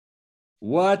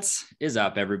What is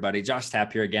up, everybody? Josh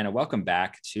Tapp here again, and welcome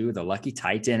back to the Lucky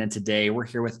Titan. And today we're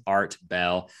here with Art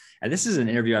Bell. And this is an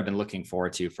interview I've been looking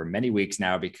forward to for many weeks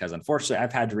now, because unfortunately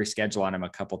I've had to reschedule on him a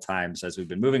couple times as we've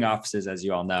been moving offices. As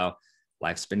you all know,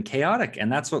 life's been chaotic,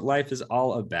 and that's what life is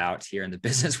all about here in the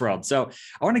business world. So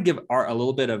I want to give Art a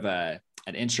little bit of an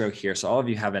intro here, so all of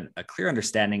you have a clear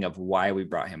understanding of why we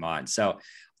brought him on. So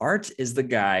Art is the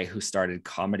guy who started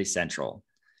Comedy Central.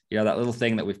 You know, that little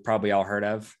thing that we've probably all heard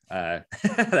of,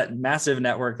 that massive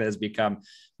network that has become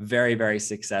very, very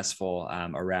successful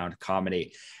around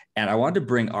comedy. And I wanted to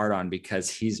bring Art on because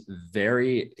he's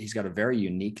got a very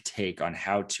unique take on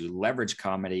how to leverage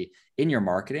comedy in your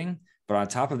marketing. But on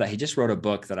top of that, he just wrote a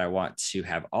book that I want to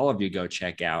have all of you go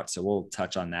check out. So we'll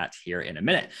touch on that here in a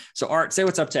minute. So Art, say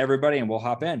what's up to everybody and we'll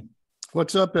hop in.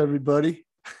 What's up, everybody?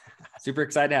 Super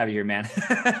excited to have you here, man.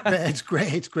 It's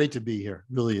great. It's great to be here.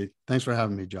 Really. Thanks for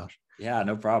having me, Josh. Yeah,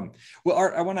 no problem. Well,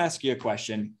 Art, I want to ask you a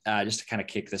question just to kind of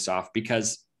kick this off,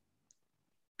 because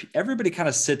everybody kind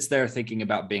of sits there thinking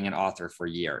about being an author for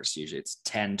years. Usually it's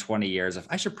 10, 20 years of,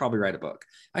 I should probably write a book.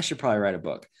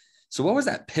 So what was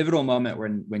that pivotal moment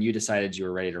when you decided you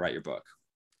were ready to write your book?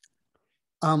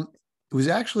 It was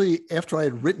actually after I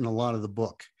had written a lot of the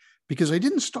book, because I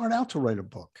didn't start out to write a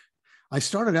book. I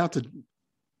started out to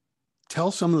tell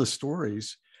some of the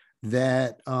stories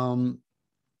that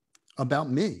about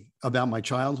me, about my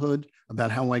childhood, about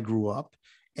how I grew up.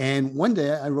 And one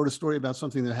day I wrote a story about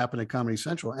something that happened at Comedy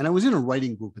Central. And I was in a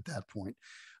writing group at that point.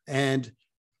 And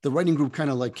the writing group kind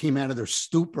of like came out of their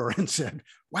stupor and said,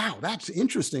 wow, that's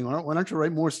interesting. Why don't you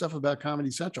write more stuff about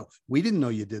Comedy Central? We didn't know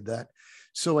you did that.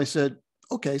 So I said,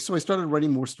 okay. So I started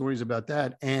writing more stories about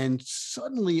that. And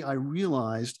suddenly I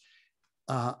realized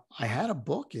I had a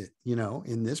book,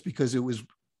 in this, because it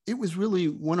was really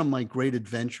one of my great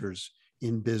adventures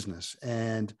in business.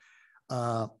 And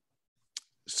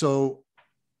so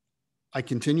I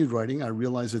continued writing. I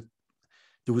realized that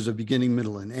there was a beginning,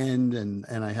 middle, and end, and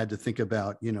I had to think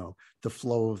about, the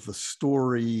flow of the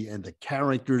story and the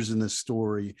characters in the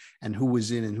story and who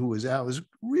was in and who was out. It was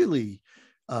really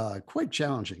quite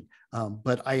challenging,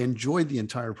 but I enjoyed the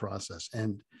entire process.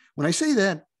 And when I say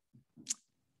that,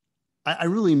 I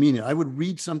really mean it. I would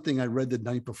read something I read the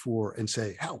night before and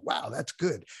say, oh, wow, that's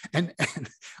good. And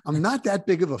I'm not that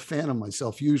big of a fan of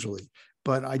myself usually,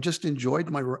 but I just enjoyed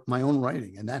my own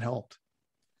writing, and that helped.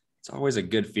 It's always a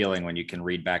good feeling when you can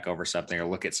read back over something or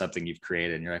look at something you've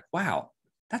created and you're like, wow,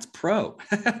 that's pro.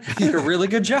 You did a really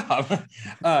good job.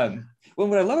 Well,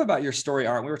 what I love about your story,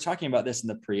 Art, we were talking about this in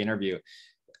the pre-interview,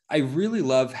 I really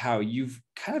love how you've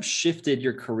kind of shifted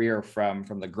your career from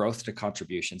the growth to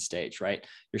contribution stage, right?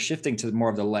 You're shifting to more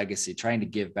of the legacy, trying to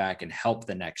give back and help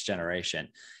the next generation.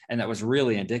 And that was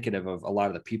really indicative of a lot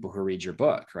of the people who read your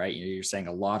book, right? You're saying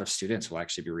a lot of students will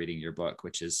actually be reading your book,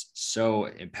 which is so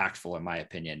impactful in my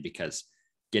opinion, because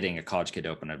getting a college kid to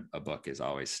open a book is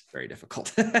always very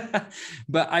difficult.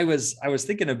 But I was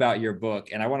thinking about your book,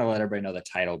 and I want to let everybody know the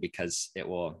title because it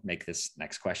will make this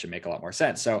next question make a lot more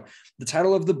sense. So the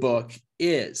title of the book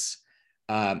is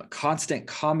Constant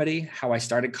Comedy: How I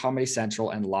Started Comedy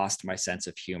Central and Lost My Sense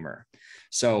of Humor.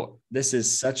 So this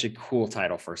is such a cool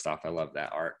title. First off, I love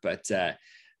that, Art. But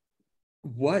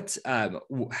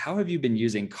how have you been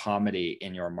using comedy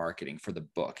in your marketing for the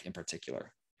book in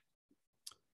particular?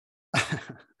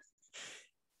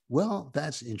 Well,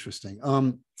 that's interesting.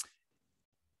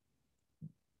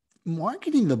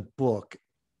 Marketing the book,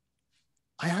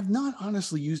 I have not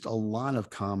honestly used a lot of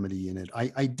comedy in it.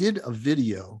 I did a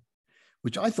video,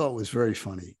 which I thought was very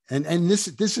funny. And this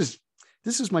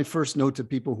is my first note to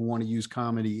people who want to use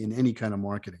comedy in any kind of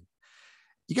marketing.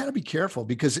 You got to be careful,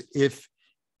 because if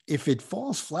it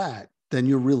falls flat, then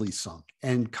you're really sunk.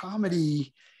 And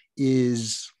comedy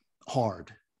is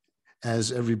hard,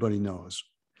 as everybody knows.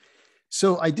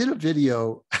 So I did a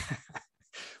video,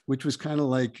 which was kind of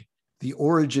like the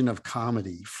origin of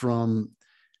comedy from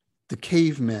the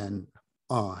cavemen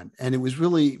on. And it was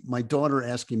really my daughter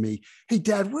asking me, hey,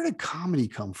 Dad, where did comedy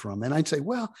come from? And I'd say,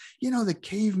 well, the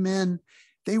cavemen,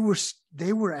 they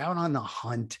were out on the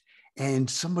hunt, and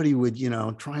somebody would,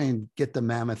 try and get the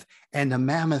mammoth, and the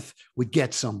mammoth would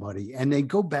get somebody, and they'd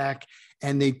go back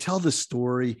and they'd tell the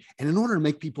story. And in order to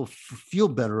make people feel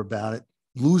better about it,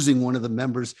 losing one of the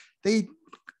members, they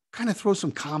kind of throw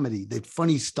some comedy,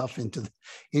 funny stuff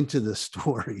into the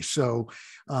story. So,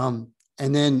 and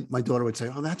then my daughter would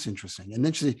say, oh, that's interesting. And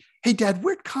then she'd say, hey, Dad,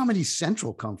 where'd Comedy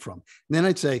Central come from? And then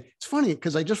I'd say, it's funny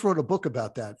because I just wrote a book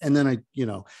about that. And then I,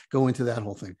 go into that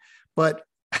whole thing. But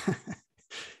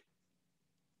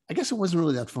I guess it wasn't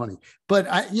really that funny, but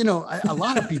a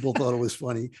lot of people thought it was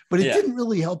funny, but it didn't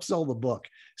really help sell the book.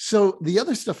 So the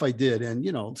other stuff I did,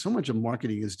 and so much of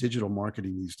marketing is digital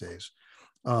marketing these days,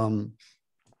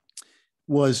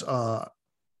 was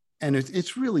and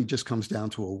it's really just comes down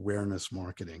to awareness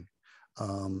marketing.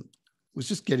 Was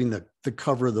just getting the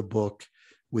cover of the book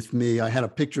with me. I had a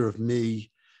picture of me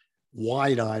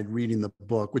wide-eyed reading the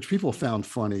book, which people found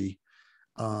funny.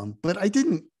 But I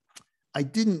didn't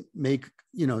make,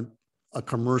 a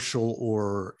commercial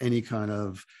or any kind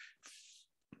of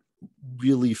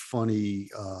really funny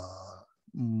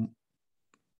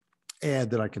ad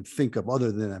that I can think of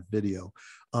other than that video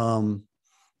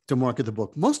to market the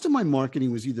book. Most of my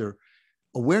marketing was either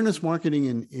awareness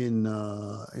marketing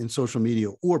in social media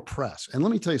or press. And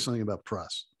let me tell you something about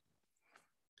press.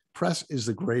 Press is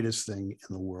the greatest thing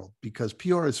in the world because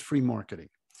PR is free marketing.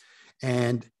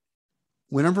 And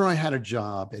whenever I had a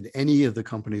job at any of the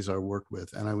companies I worked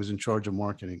with and I was in charge of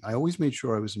marketing, I always made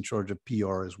sure I was in charge of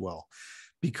PR as well,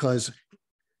 because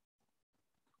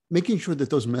making sure that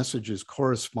those messages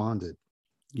corresponded.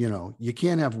 You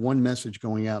can't have one message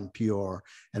going out in PR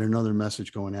and another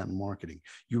message going out in marketing.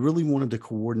 You really wanted to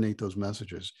coordinate those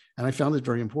messages. And I found it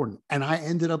very important. And I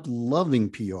ended up loving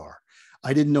PR.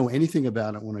 I didn't know anything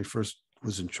about it when I first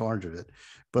was in charge of it,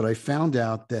 but I found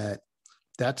out that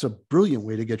that's a brilliant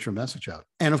way to get your message out.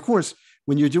 And of course,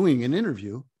 when you're doing an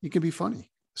interview, you can be funny.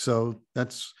 So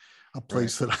that's a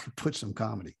place that I put some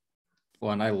comedy.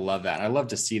 Well, and I love that. I love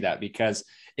to see that because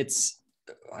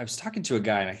I was talking to a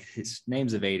guy and his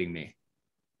name's evading me.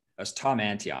 It was Tom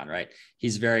Antion, right?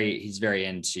 He's very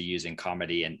into using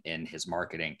comedy in his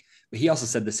marketing, but he also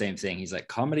said the same thing. He's like,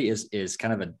 comedy is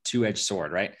kind of a two-edged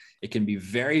sword, right? It can be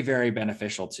very, very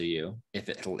beneficial to you if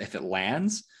it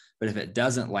lands, but if it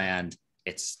doesn't land,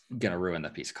 it's going to ruin the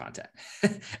piece of content.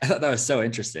 I thought that was so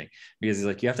interesting because he's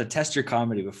like, you have to test your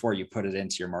comedy before you put it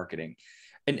into your marketing.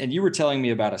 And you were telling me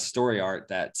about a story, Art,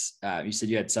 that you said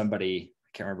you had somebody,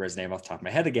 I can't remember his name off the top of my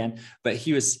head again, but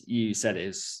you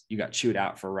said you got chewed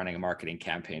out for running a marketing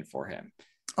campaign for him.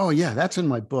 Oh yeah. That's in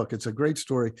my book. It's a great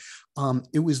story.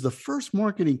 It was the first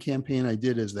marketing campaign I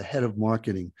did as the head of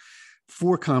marketing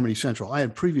for Comedy Central. I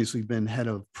had previously been head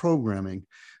of programming,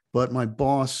 but my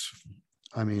boss,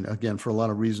 again, for a lot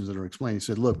of reasons that are explained, he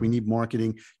said, look, we need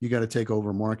marketing. You got to take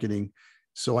over marketing.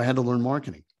 So I had to learn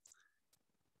marketing.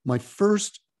 My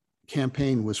first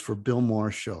campaign was for Bill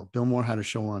Maher's show. Bill Maher had a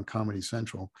show on Comedy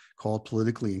Central called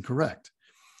Politically Incorrect.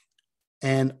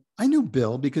 And I knew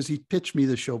Bill because he pitched me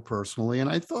the show personally. And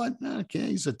I thought, okay,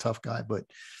 he's a tough guy, but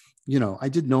I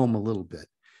did know him a little bit.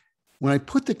 When I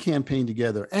put the campaign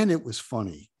together, and it was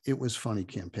funny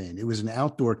campaign. It was an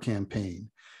outdoor campaign.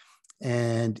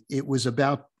 And it was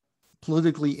about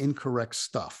politically incorrect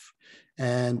stuff.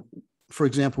 And for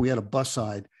example, we had a bus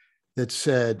side that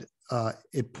said,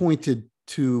 it pointed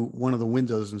to one of the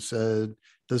windows and said,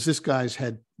 does this guy's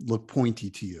head look pointy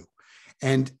to you?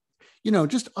 And,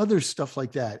 just other stuff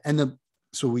like that. And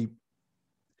so we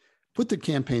put the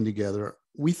campaign together.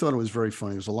 We thought it was very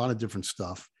funny. There was a lot of different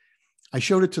stuff. I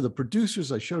showed it to the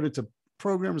producers. I showed it to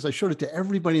programmers. I showed it to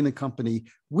everybody in the company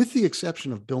with the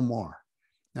exception of Bill Maher.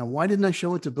 Now, why didn't I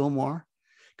show it to Bill Maher?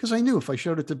 Because I knew if I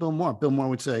showed it to Bill Maher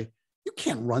would say, you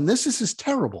can't run this. This is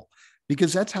terrible.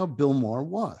 Because that's how Bill Maher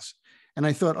was. And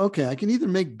I thought, okay, I can either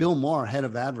make Bill Maher head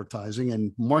of advertising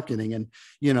and marketing and,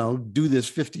 do this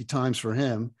 50 times for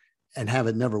him and have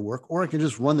it never work, or I can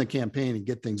just run the campaign and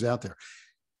get things out there.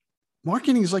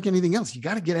 Marketing is like anything else. You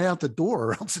got to get it out the door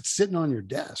or else it's sitting on your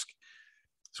desk.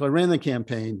 So I ran the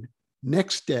campaign.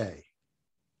 Next day,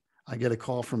 I get a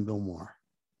call from Bill Maher.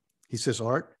 He says,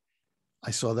 Art,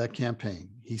 I saw that campaign.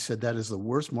 He said, that is the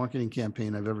worst marketing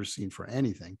campaign I've ever seen for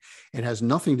anything. It has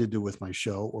nothing to do with my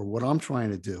show or what I'm trying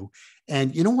to do.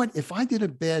 And you know what? If I did a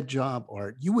bad job,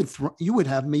 Art, you would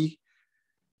have me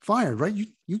fired, right?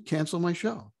 You'd cancel my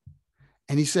show.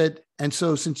 And he said, and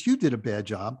so since you did a bad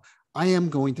job, I am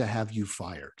going to have you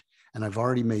fired. And I've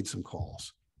already made some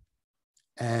calls.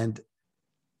 And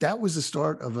that was the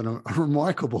start of a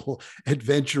remarkable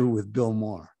adventure with Bill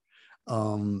Maher.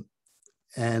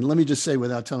 And let me just say,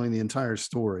 without telling the entire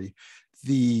story,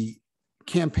 the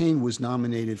campaign was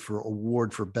nominated for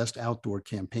award for Best Outdoor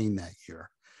Campaign that year.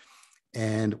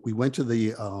 And we went to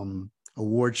the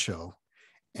award show.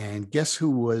 And guess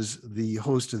who was the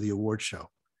host of the award show?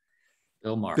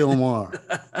 Bill Maher. Bill Maher.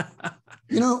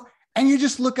 And you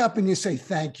just look up and you say,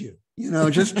 thank you.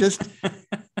 Just.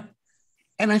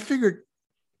 And I figured,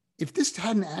 if this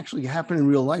hadn't actually happened in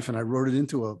real life and I wrote it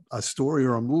into a story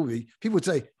or a movie, people would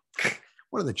say,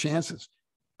 what are the chances?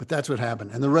 But that's what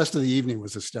happened. And the rest of the evening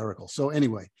was hysterical. So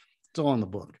anyway, it's all in the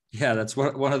book. Yeah, that's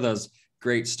one of those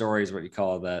great stories, what you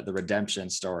call the redemption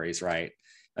stories, right?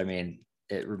 I mean,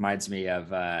 it reminds me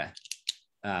of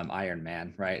Iron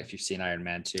Man, right? If you've seen Iron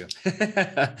Man 2.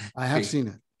 I have seen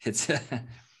it. It's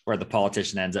where the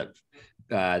politician ends up,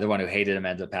 the one who hated him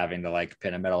ends up having to like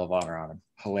pin a Medal of Honor on him.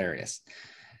 Hilarious.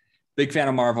 Big fan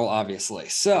of Marvel, obviously.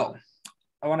 So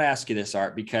I want to ask you this,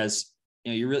 Art, because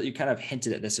you kind of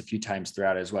hinted at this a few times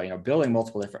throughout as well. Building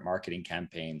multiple different marketing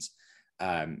campaigns,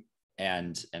 and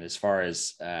as far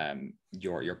as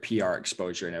your PR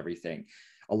exposure and everything,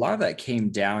 a lot of that came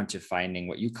down to finding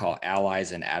what you call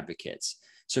allies and advocates.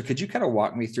 So could you kind of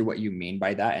walk me through what you mean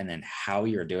by that and then how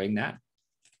you're doing that?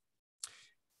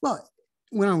 Well,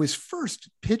 when I was first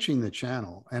pitching the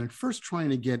channel and at first trying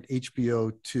to get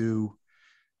HBO to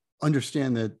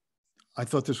understand that I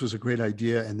thought this was a great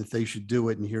idea and that they should do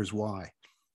it, and here's why,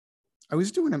 I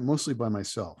was doing it mostly by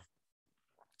myself.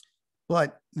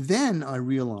 But then I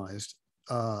realized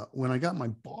when I got my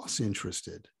boss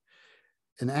interested,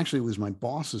 and actually it was my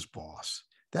boss's boss,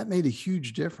 that made a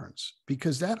huge difference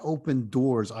because that opened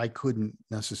doors I couldn't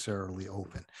necessarily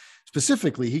open.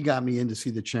 Specifically, he got me in to see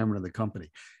the chairman of the company.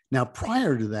 Now,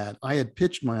 prior to that, I had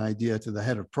pitched my idea to the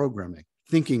head of programming,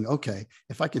 thinking, okay,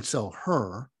 if I could sell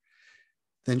her,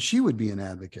 then she would be an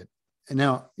advocate. And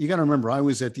now you got to remember, I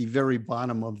was at the very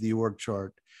bottom of the org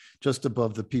chart, just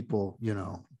above the people,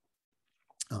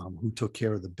 who took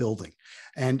care of the building.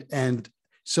 And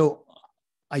so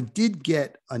I did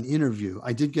get an interview.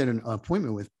 I did get an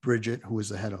appointment with Bridget, who was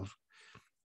the head of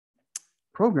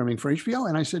programming for HBO.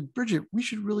 And I said, Bridget, we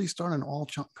should really start an all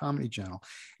comedy channel.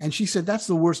 And she said, that's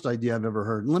the worst idea I've ever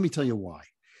heard. And let me tell you why.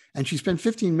 And she spent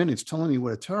 15 minutes telling me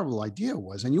what a terrible idea it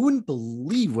was. And you wouldn't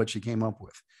believe what she came up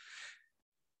with.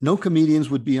 No comedians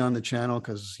would be on the channel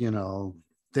because,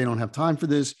 they don't have time for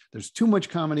this. There's too much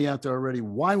comedy out there already.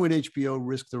 Why would HBO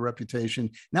risk their reputation?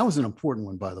 And that was an important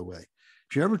one, by the way.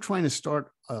 If you're ever trying to start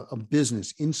a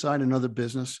business inside another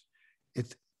business, the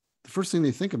first thing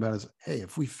they think about is, hey,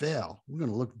 if we fail, we're going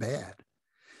to look bad.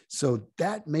 So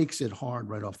that makes it hard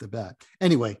right off the bat.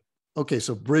 Anyway, okay,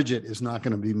 so Bridget is not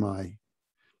going to be my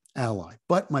ally,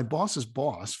 but my boss's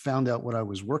boss found out what I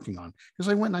was working on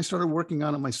because I went and I started working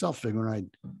on it myself, figuring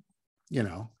I'd,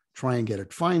 try and get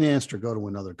it financed or go to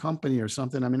another company or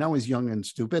something. I mean, I was young and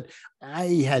stupid. I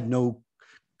had no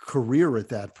career at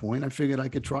that point. I figured I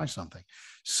could try something.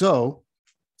 So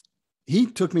he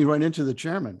took me right into the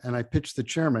chairman, and I pitched the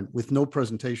chairman with no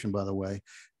presentation, by the way,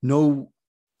 no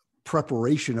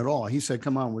preparation at all. He said,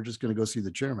 come on, we're just going to go see the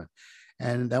chairman.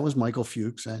 And that was Michael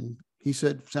Fuchs. And he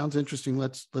said, sounds interesting.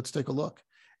 Let's take a look.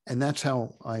 And that's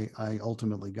how I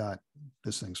ultimately got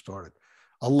this thing started.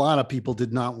 A lot of people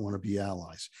did not want to be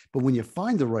allies, but when you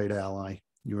find the right ally,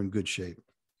 you're in good shape.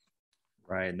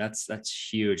 Right. And that's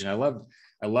huge. And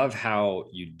I love how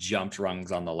you jumped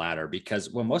rungs on the ladder, because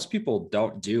what most people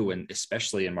don't do, and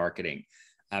especially in marketing,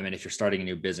 and if you're starting a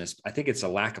new business, I think it's a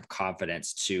lack of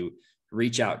confidence to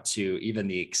reach out to even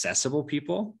the accessible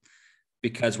people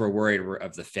because we're worried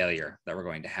of the failure that we're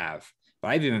going to have. But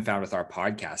I've even found with our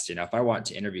podcast, if I want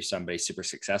to interview somebody super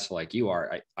successful like you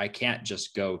are, I can't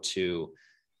just go to,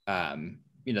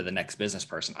 the next business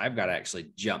person. I've got to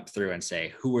actually jump through and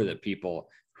say, who are the people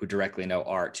who directly know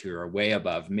art, who are way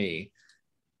above me?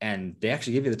 And they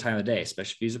actually give you the time of day,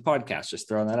 especially if you use a podcast, just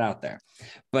throwing that out there.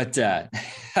 But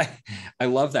I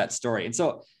love that story. And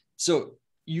so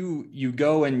you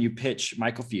go and you pitch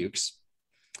Michael Fuchs,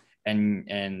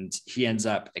 and he ends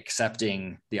up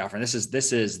accepting the offer. And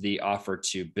this is the offer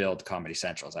to build Comedy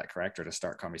Central. Is that correct? Or to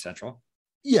start Comedy Central?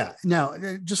 Yeah. Now,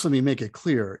 just let me make it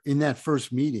clear. In that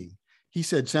first meeting, he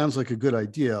said, sounds like a good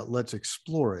idea. Let's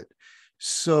explore it.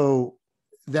 So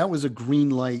that was a green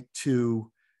light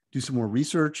to do some more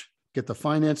research, get the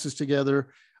finances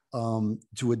together,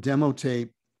 do a demo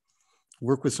tape,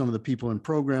 work with some of the people in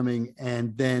programming,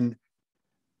 and then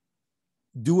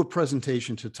do a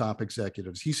presentation to top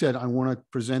executives. He said, I want to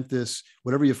present this,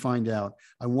 whatever you find out,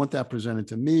 I want that presented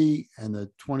to me and the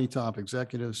 20 top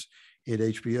executives at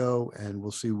HBO, and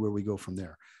we'll see where we go from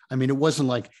there. I mean, it wasn't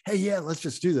like, hey, yeah, let's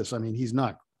just do this. I mean, he's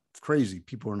not crazy.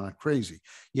 People are not crazy.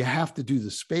 You have to do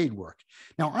the spade work.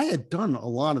 Now, I had done a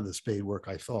lot of the spade work,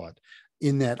 I thought,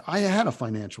 in that I had a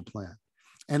financial plan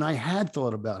and I had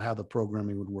thought about how the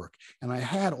programming would work. And I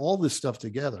had all this stuff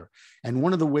together. And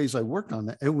one of the ways I worked on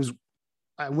that,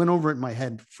 I went over it in my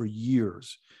head for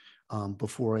years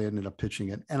before I ended up pitching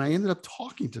it. And I ended up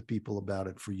talking to people about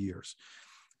it for years.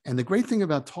 And the great thing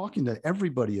about talking to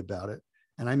everybody about it,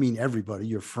 and I mean everybody,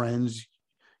 your friends,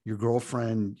 your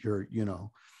girlfriend, your,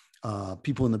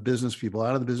 people in the business, people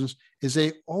out of the business, is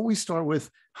they always start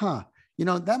with,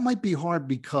 that might be hard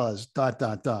because ...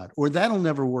 or that'll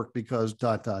never work because ...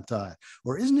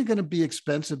 or isn't it going to be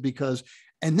expensive because,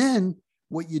 and then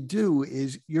what you do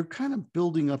is you're kind of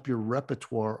building up your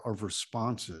repertoire of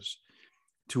responses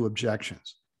to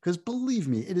objections. Because believe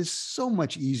me, it is so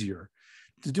much easier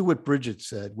to do what Bridget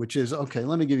said, which is, okay,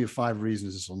 let me give you 5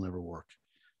 reasons this will never work.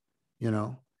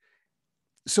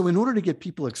 So in order to get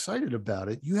people excited about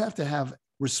it, you have to have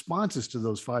responses to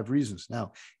those 5 reasons.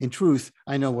 Now, in truth,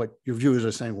 I know what your viewers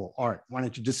are saying. Well, Art, why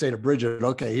don't you just say to Bridget,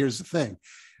 okay, here's the thing.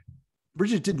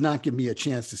 Bridget did not give me a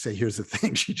chance to say, here's the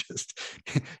thing. She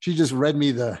just read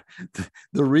me the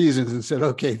reasons and said,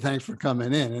 okay, thanks for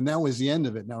coming in. And that was the end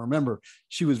of it. Now, remember,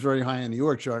 she was very high in the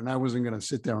org chart and I wasn't going to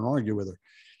sit there and argue with her.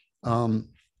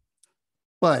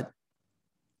 But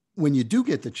when you do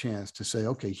get the chance to say,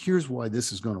 okay, here's why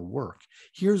this is going to work.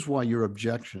 Here's why your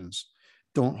objections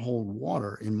don't hold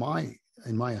water in my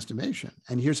estimation.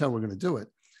 And here's how we're going to do it.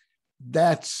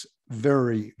 That's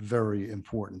very, very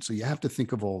important. So you have to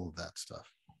think of all of that stuff.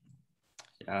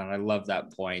 Yeah, and I love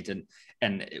that point.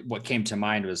 And what came to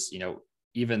mind was,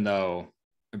 even though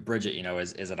Bridget,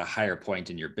 is at a higher point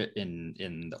in your bit in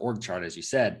the org chart, as you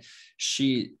said,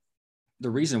 the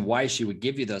reason why she would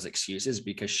give you those excuses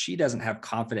because she doesn't have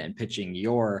confidence in pitching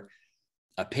your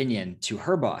opinion to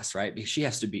her boss, right? Because she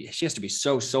has to be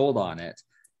so sold on it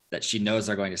that she knows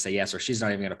they're going to say yes, or she's not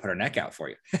even going to put her neck out for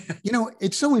you.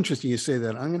 It's so interesting you say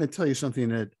that. I'm going to tell you something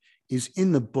that is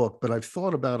in the book, but I've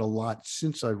thought about a lot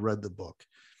since I've read the book,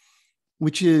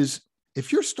 which is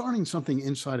if you're starting something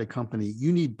inside a company,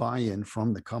 you need buy-in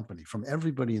from the company, from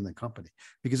everybody in the company,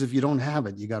 because if you don't have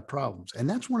it, you got problems. And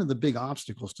that's one of the big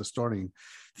obstacles to starting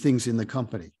things in the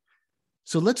company.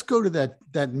 So let's go to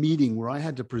that meeting where I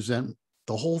had to present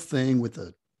the whole thing with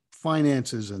the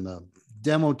finances and the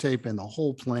demo tape and the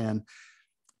whole plan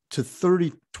to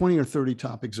 20 or 30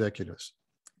 top executives.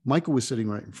 Michael was sitting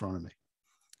right in front of me.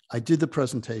 I did the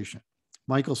presentation.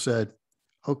 Michael said,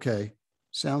 okay,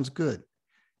 sounds good.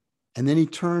 And then he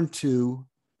turned to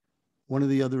one of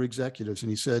the other executives and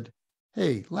he said,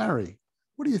 hey, Larry,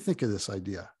 what do you think of this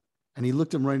idea? And he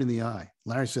looked him right in the eye.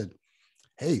 Larry said,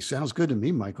 hey, sounds good to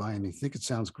me, Michael. I think it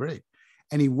sounds great.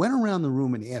 And he went around the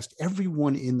room and asked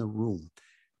everyone in the room,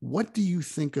 what do you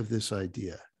think of this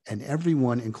idea? And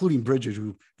everyone, including Bridget,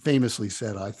 who famously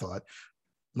said, I thought,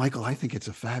 Michael, I think it's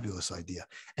a fabulous idea.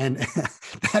 And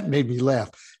that made me laugh.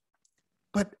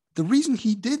 But the reason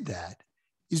he did that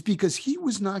is because he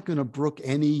was not going to brook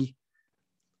any,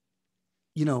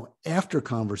 after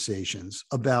conversations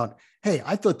about, hey,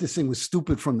 I thought this thing was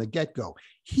stupid from the get-go.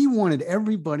 He wanted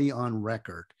everybody on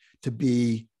record to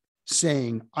be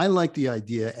saying, I like the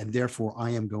idea and therefore I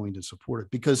am going to support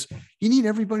it, because you need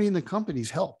everybody in the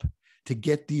company's help to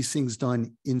get these things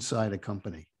done inside a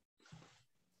company.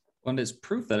 Well, and it's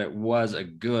proof that it was a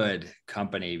good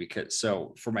company because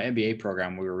so for my MBA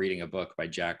program, we were reading a book by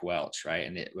Jack Welch, right?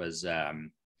 And it was,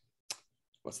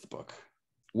 what's the book?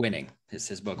 Winning,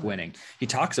 his book Winning. He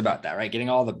talks about that, right? Getting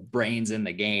all the brains in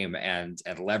the game and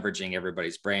leveraging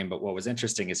everybody's brain. But what was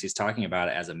interesting is he's talking about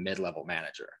it as a mid-level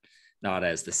manager, not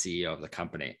as the CEO of the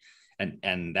company.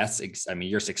 And that's,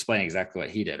 you're just explaining exactly what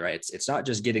he did, right? It's not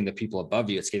just getting the people above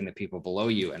you, it's getting the people below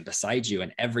you and beside you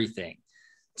and everything.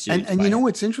 And you know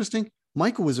what's interesting?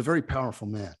 Michael was a very powerful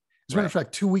man. As a matter of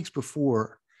fact, 2 weeks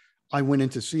before I went in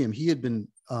to see him, he had been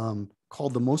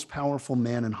called the most powerful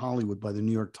man in Hollywood by the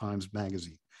New York Times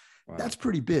Magazine. Wow. That's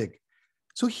pretty big.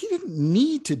 So he didn't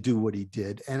need to do what he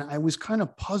did. And I was kind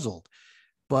of puzzled,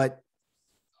 but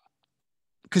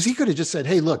because he could have just said,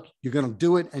 hey, look, you're going to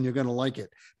do it and you're going to like it.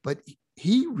 But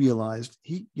he realized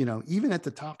even at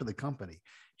the top of the company,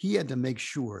 he had to make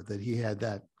sure that he had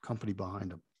that company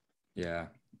behind him. Yeah.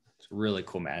 It's a really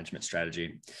cool management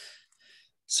strategy.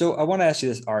 So I want to ask you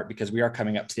this, Art, because we are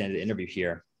coming up to the end of the interview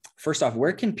here. First off,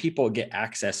 where can people get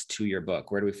access to your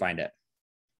book? Where do we find it?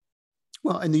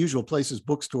 Well, in the usual places,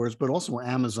 bookstores, but also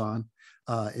Amazon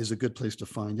is a good place to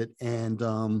find it. And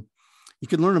you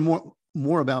can learn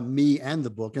more about me and the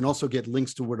book, and also get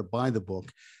links to where to buy the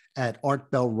book at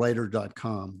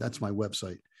artbellwriter.com. That's my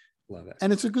website. Love it.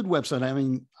 And it's a good website.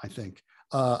 I think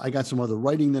I got some other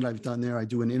writing that I've done there. I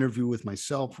do an interview with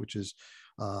myself, which is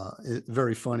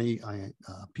very funny.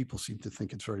 People seem to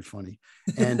think it's very funny.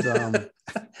 And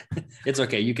it's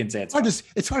okay. You can say it's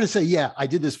hard to say, yeah, I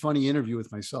did this funny interview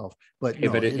with myself, but hey,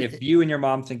 no, but if you and your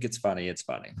mom think it's funny, it's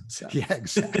funny. So. Yeah,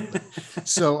 exactly.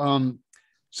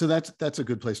 So that's a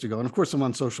good place to go. And of course I'm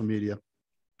on social media.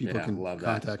 People can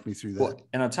contact me through that. Well,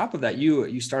 and on top of that,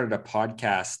 you started a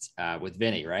podcast with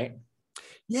Vinny, right?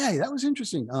 Yeah, that was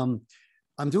interesting.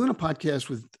 I'm doing a podcast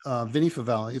with Vinny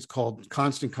Favale. It's called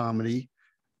Constant Comedy.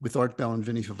 with Art Bell and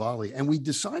Vinny Favali. And we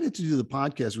decided to do the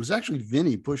podcast. It was actually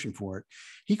Vinny pushing for it.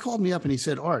 He called me up and he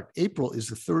said, Art, April is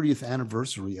the 30th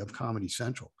anniversary of Comedy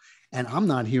Central. And I'm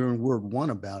not hearing word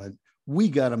one about it. We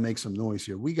got to make some noise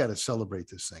here. We got to celebrate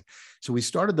this thing. So we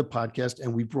started the podcast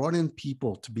and we brought in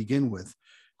people to begin with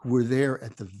who were there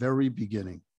at the very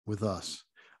beginning with us,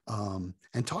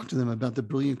 and talked to them about the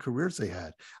brilliant careers they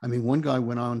had. I mean, one guy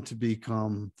went on to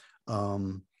become,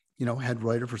 head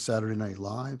writer for Saturday Night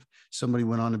Live. Somebody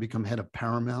went on to become head of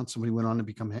Paramount. Somebody went on to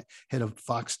become head of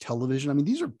Fox Television. I mean,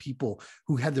 these are people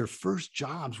who had their first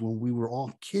jobs when we were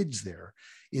all kids there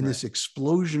in this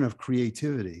explosion of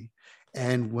creativity,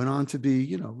 and went on to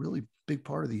be, really big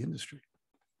part of the industry.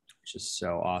 Which is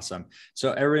so awesome.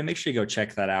 So everybody, make sure you go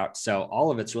check that out. So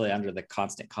all of it's really under the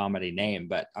Constant Comedy name,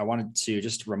 but I wanted to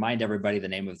just remind everybody the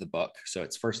name of the book. So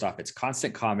it's, first off, it's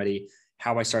Constant Comedy: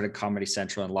 How I Started Comedy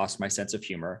Central and Lost My Sense of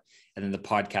Humor. And then the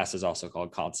podcast is also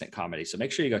called Constant Comedy. So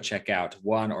make sure you go check out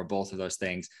one or both of those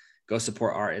things. Go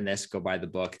support Art in this, go buy the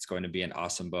book. It's going to be an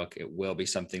awesome book. It will be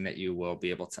something that you will be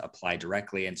able to apply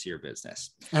directly into your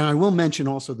business. And I will mention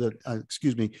also that,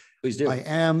 excuse me, please do. I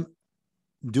am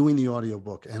doing the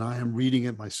audiobook and I am reading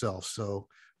it myself. So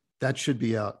that should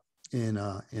be out in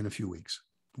a few weeks.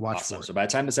 Watch awesome. for it. So by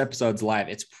the time this episode's live,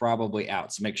 it's probably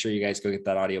out. So make sure you guys go get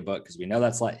that audiobook, because we know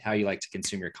that's like how you like to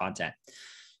consume your content.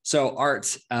 So Art,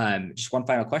 just one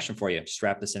final question for you. Just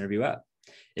wrap this interview up.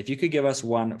 If you could give us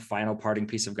one final parting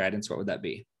piece of guidance, what would that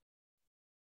be?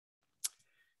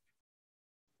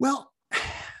 Well,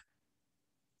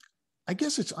 I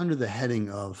guess it's under the heading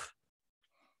of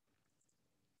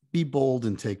be bold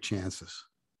and take chances.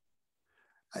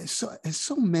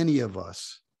 So many of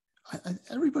us,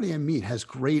 everybody I meet has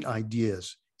great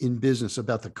ideas in business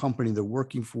about the company they're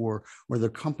working for or the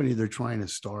company they're trying to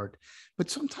start, but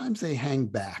sometimes they hang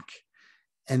back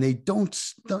and they don't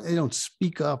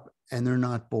speak up and they're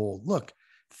not bold. Look,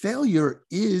 failure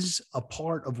is a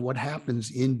part of what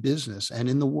happens in business and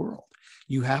in the world.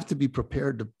 You have to be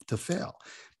prepared to fail,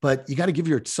 but you got to give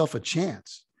yourself a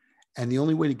chance. And the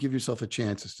only way to give yourself a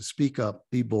chance is to speak up,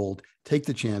 be bold, take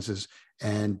the chances,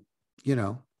 and,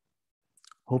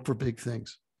 hope for big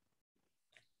things.